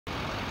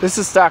This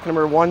is stock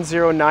number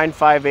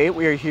 10958.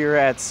 We are here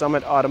at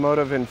Summit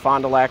Automotive in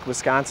Fond du Lac,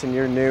 Wisconsin,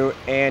 your new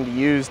and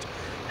used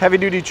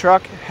heavy-duty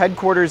truck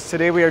headquarters.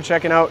 Today we are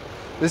checking out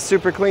this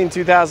super clean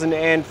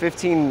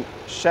 2015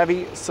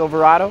 Chevy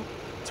Silverado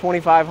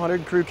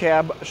 2500 crew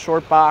cab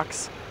short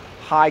box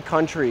high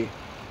country.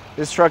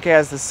 This truck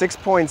has the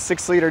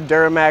 6.6 liter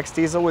Duramax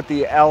diesel with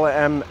the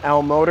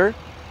LML motor.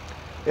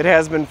 It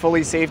has been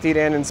fully safetied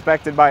and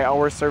inspected by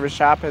our service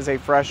shop, has a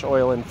fresh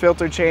oil and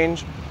filter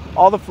change.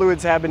 All the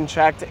fluids have been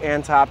checked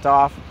and topped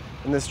off,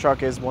 and this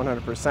truck is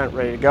 100%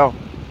 ready to go.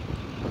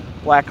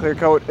 Black clear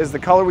coat is the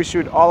color. We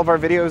shoot all of our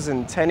videos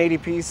in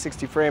 1080p,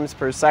 60 frames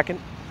per second.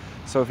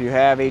 So if you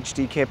have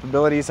HD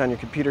capabilities on your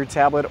computer,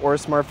 tablet, or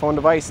smartphone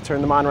device,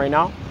 turn them on right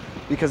now,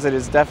 because it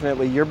is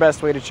definitely your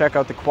best way to check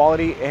out the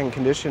quality and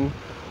condition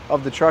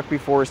of the truck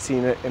before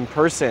seeing it in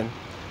person.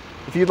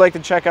 If you'd like to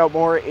check out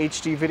more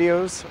HD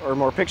videos, or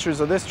more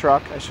pictures of this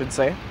truck, I should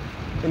say,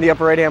 in the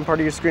upper right hand part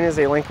of your screen is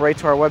a link right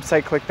to our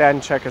website. Click that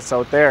and check us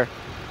out there.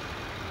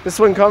 This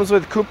one comes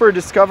with Cooper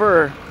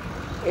Discover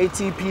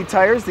ATP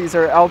tires. These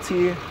are LT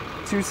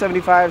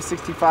 275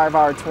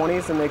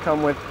 65R20s, and they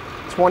come with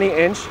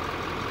 20-inch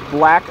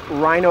black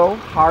Rhino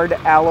hard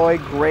alloy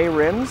gray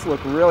rims.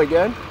 Look really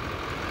good.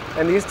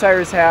 And these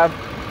tires have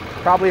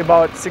probably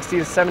about 60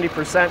 to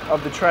 70%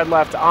 of the tread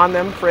left on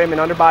them. Frame and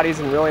underbody's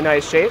in really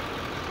nice shape.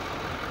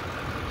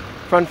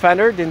 Front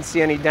fender, didn't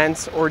see any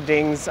dents or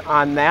dings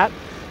on that.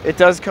 It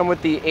does come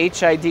with the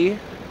HID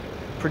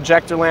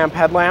projector lamp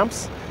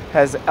headlamps,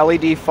 has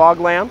LED fog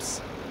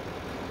lamps.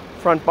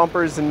 Front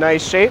bumper is in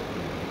nice shape.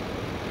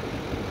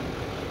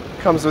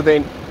 Comes with a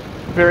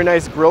very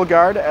nice grill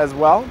guard as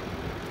well.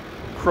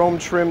 Chrome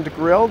trimmed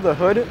grille. The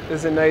hood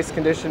is in nice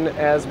condition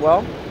as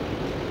well.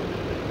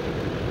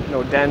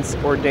 No dents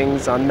or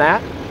dings on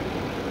that.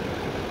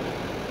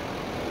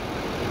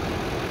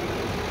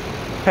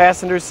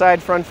 Passenger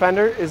side front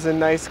fender is in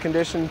nice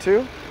condition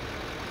too.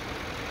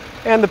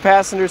 And the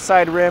passenger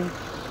side rim,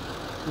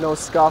 no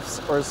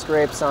scuffs or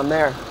scrapes on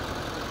there.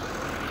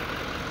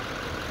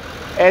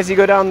 As you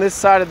go down this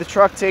side of the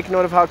truck, take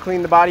note of how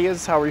clean the body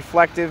is, how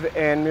reflective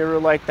and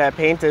mirror-like that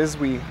paint is.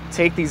 We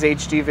take these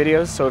HD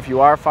videos, so if you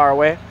are far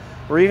away,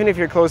 or even if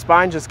you're close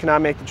by and just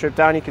cannot make the trip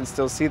down, you can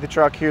still see the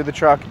truck, hear the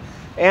truck,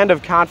 and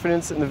have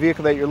confidence in the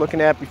vehicle that you're looking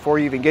at before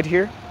you even get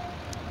here,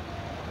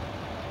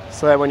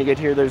 so that when you get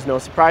here there's no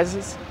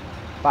surprises.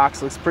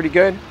 Box looks pretty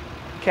good.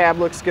 Cab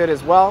looks good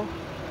as well.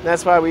 And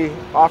that's why we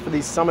offer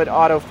the Summit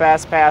Auto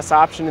Fast Pass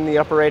option in the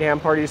upper right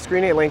hand part of your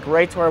screen. A link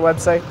right to our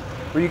website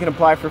where you can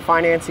apply for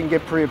financing,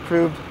 get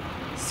pre-approved,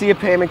 see a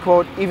payment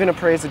quote, even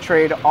appraise a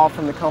trade, all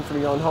from the comfort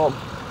of your own home.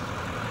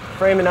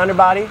 Frame and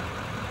underbody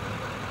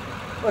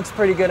looks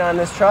pretty good on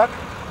this truck.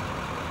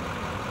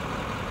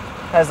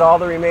 Has all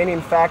the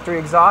remaining factory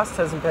exhaust,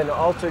 hasn't been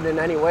altered in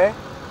any way.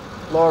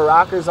 Lower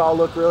rockers all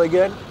look really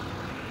good.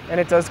 And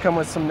it does come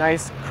with some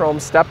nice chrome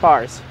step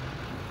bars.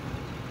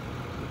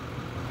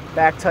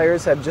 Back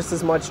tires have just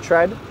as much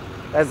tread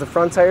as the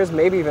front tires,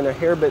 maybe even a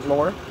hair bit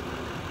more.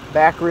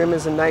 Back rim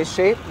is in nice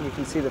shape. You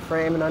can see the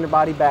frame and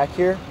underbody back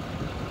here.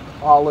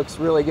 All looks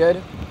really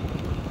good.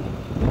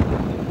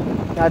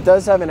 Now it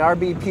does have an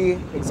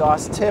RBP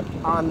exhaust tip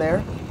on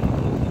there.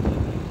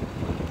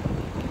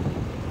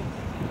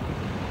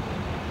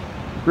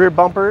 Rear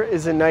bumper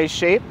is in nice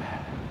shape.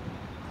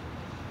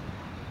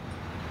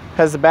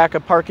 Has the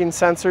backup parking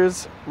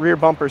sensors, rear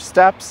bumper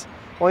steps.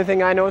 Only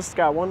thing I noticed, it's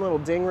got one little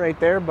ding right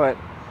there, but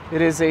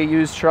it is a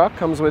used truck.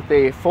 Comes with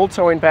a full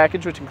towing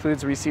package, which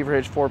includes a receiver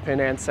hitch, 4-pin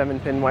and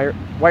 7-pin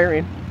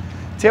wiring.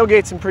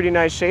 Tailgate's in pretty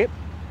nice shape.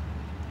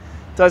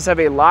 Does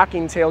have a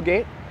locking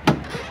tailgate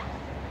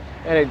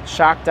and a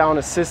shock down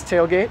assist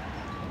tailgate.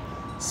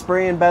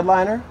 Spray and bed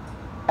liner,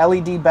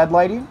 LED bed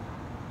lighting.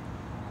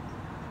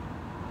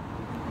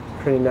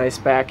 Pretty nice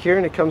back here,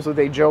 and it comes with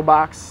a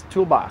Jobox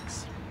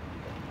toolbox.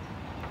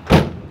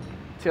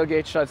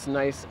 Tailgate shuts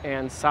nice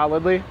and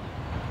solidly.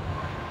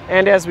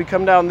 And as we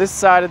come down this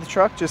side of the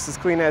truck, just as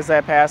clean as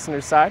that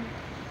passenger side.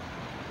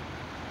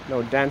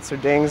 No dents or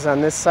dings on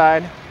this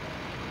side.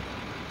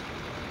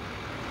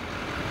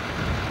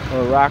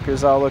 The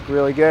rockers all look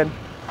really good.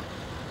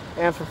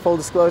 And for full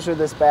disclosure,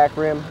 this back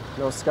rim,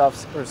 no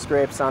scuffs or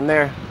scrapes on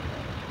there.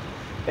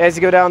 As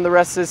you go down the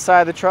rest of this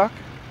side of the truck,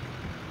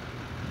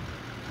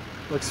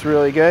 looks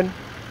really good.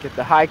 Get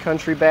the high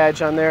country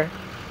badge on there.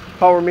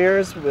 Power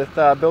mirrors with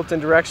built-in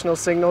directional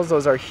signals.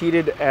 Those are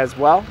heated as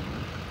well.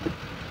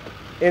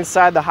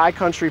 Inside, the high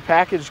country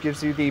package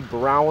gives you the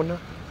brown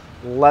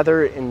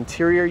leather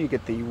interior. You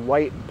get the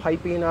white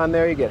piping on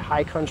there. You get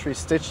high country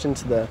stitched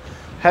into the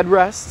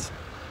headrests.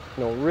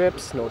 No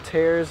rips, no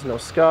tears, no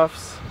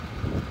scuffs.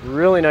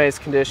 Really nice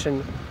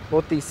condition.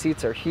 Both these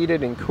seats are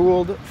heated and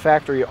cooled.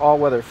 Factory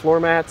all-weather floor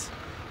mats.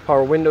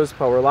 Power windows,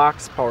 power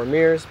locks, power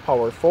mirrors,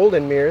 power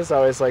fold-in mirrors. I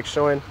always like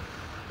showing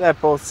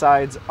that both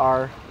sides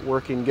are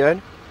working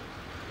good.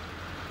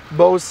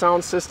 Bose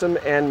sound system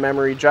and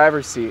memory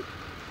driver's seat.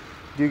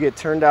 You get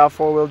turned out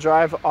 4-wheel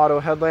drive,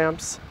 auto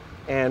headlamps,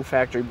 and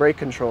factory brake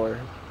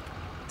controller.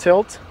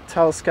 Tilt,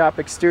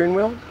 telescopic steering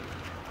wheel.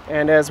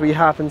 And as we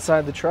hop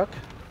inside the truck,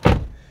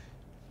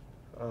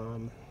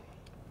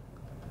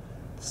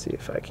 Let's see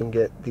if I can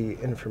get the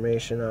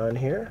information on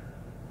here.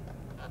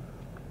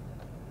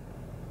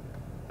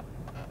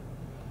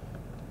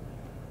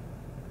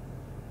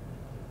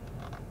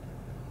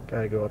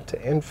 Got to go up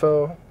to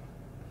info.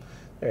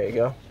 There you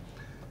go.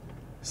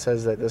 It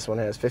says that this one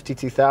has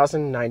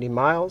 52,090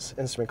 miles.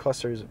 Instrument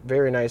cluster is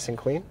very nice and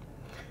clean.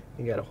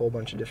 You got a whole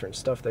bunch of different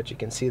stuff that you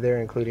can see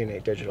there, including a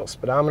digital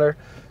speedometer.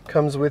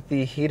 Comes with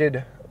the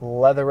heated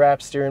leather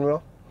wrap steering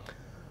wheel,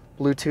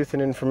 Bluetooth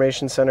and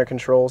information center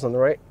controls on the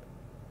right,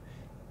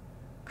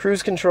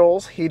 cruise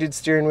controls, heated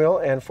steering wheel,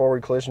 and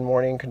forward collision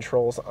warning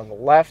controls on the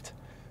left.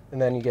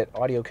 And then you get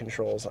audio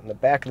controls on the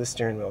back of the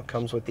steering wheel. It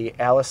comes with the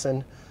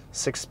Allison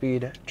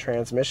 6-speed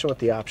transmission with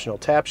the optional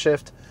tap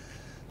shift,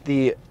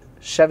 the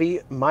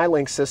Chevy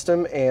MyLink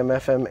system, AM,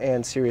 FM,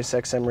 and Sirius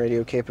XM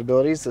radio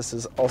capabilities. This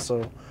is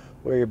also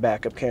where your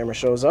backup camera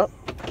shows up.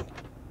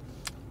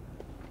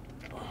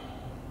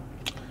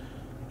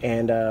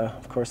 And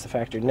of course the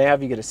factory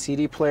nav. You get a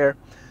CD player.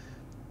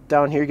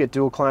 Down here you get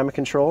dual climate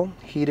control,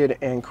 heated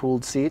and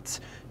cooled seats.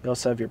 You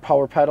also have your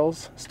power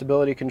pedals,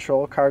 stability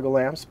control, cargo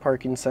lamps,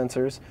 parking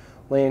sensors,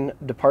 lane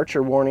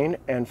departure warning,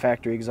 and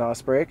factory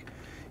exhaust brake.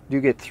 You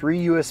do get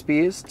 3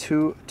 USBs,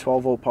 2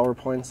 12-volt power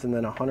points, and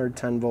then a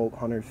 110-volt,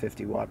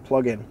 150-watt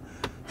plug-in.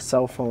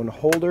 Cell phone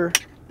holder.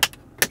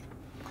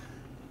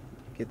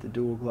 Get the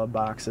dual glove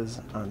boxes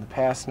on the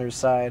passenger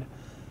side.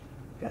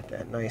 Got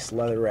that nice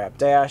leather wrap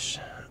dash,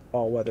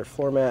 all-weather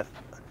floor mat,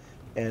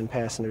 and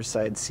passenger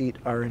side seat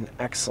are in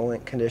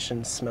excellent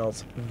condition.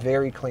 Smells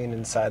very clean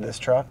inside this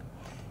truck.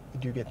 You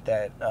do get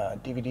that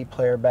DVD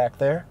player back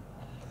there.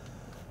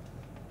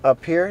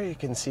 Up here you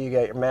can see you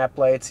got your map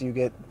lights. You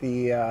get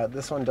the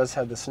this one does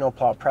have the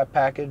snowplow prep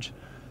package.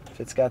 If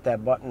it's got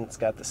that button, it's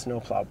got the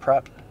snowplow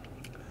prep,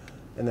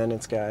 and then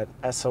it's got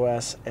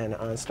SOS and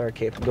OnStar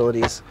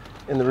capabilities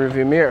in the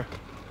rearview mirror.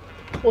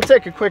 We'll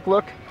take a quick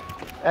look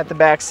at the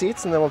back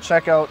seats and then we'll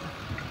check out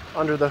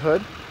under the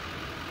hood.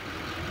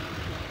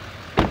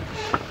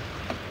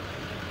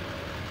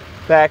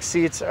 Back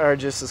seats are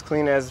just as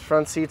clean as the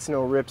front seats,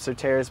 no rips or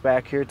tears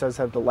back here. It does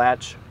have the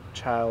Latch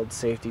child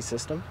safety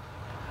system.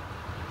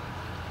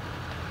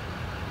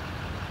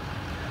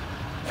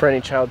 For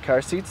any child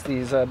car seats,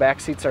 these back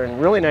seats are in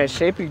really nice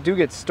shape. You do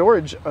get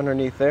storage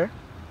underneath there.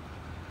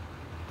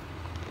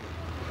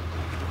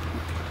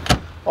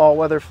 All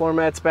weather floor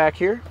mats back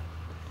here.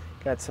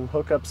 Got some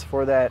hookups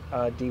for that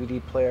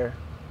DVD player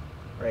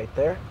right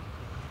there.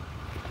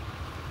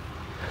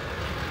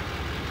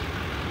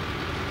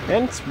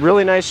 And it's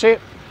really nice shape.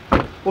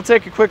 We'll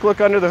take a quick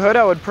look under the hood.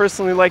 I would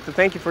personally like to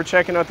thank you for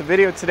checking out the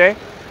video today,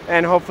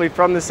 and hopefully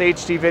from this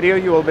HD video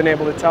you will have been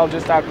able to tell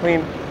just how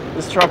clean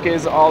this truck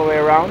is all the way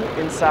around,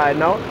 inside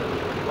and out.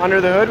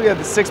 Under the hood we have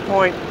the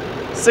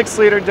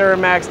 6.6-liter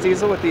Duramax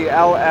diesel with the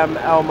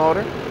LML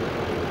motor.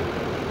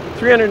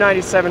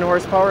 397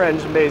 horsepower,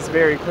 engine bay is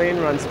very clean,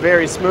 runs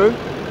very smooth.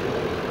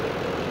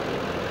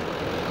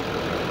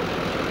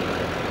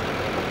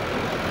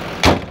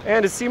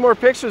 And to see more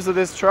pictures of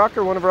this truck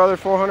or one of our other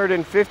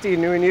 450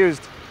 new and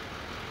used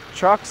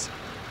trucks,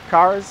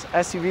 cars,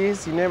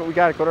 SUVs, you name it, we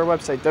got it. Go to our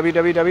website,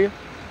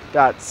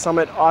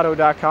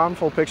 www.summitauto.com.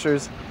 Full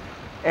pictures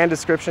and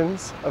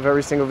descriptions of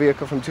every single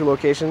vehicle from 2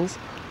 locations,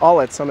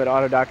 all at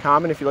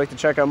summitauto.com. And if you'd like to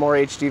check out more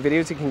HD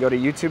videos, you can go to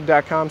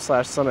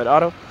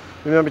youtube.com/summitauto.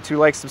 Remember to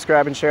like,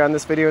 subscribe, and share on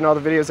this video and all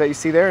the videos that you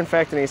see there. In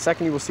fact, in a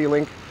second you will see a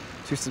link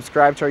to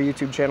subscribe to our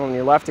YouTube channel on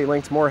your left, a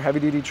link to more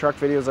heavy-duty truck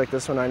videos like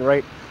this one on your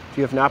right. If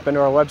you have not been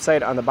to our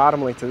website, on the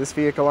bottom, link to this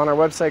vehicle on our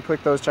website.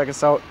 Click those, check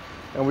us out,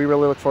 and we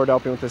really look forward to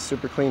helping with this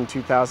super clean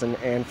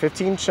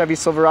 2015 Chevy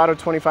Silverado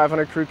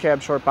 2500 Crew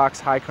Cab, Short Box,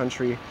 High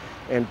Country,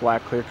 and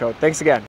Black Clear Coat. Thanks again.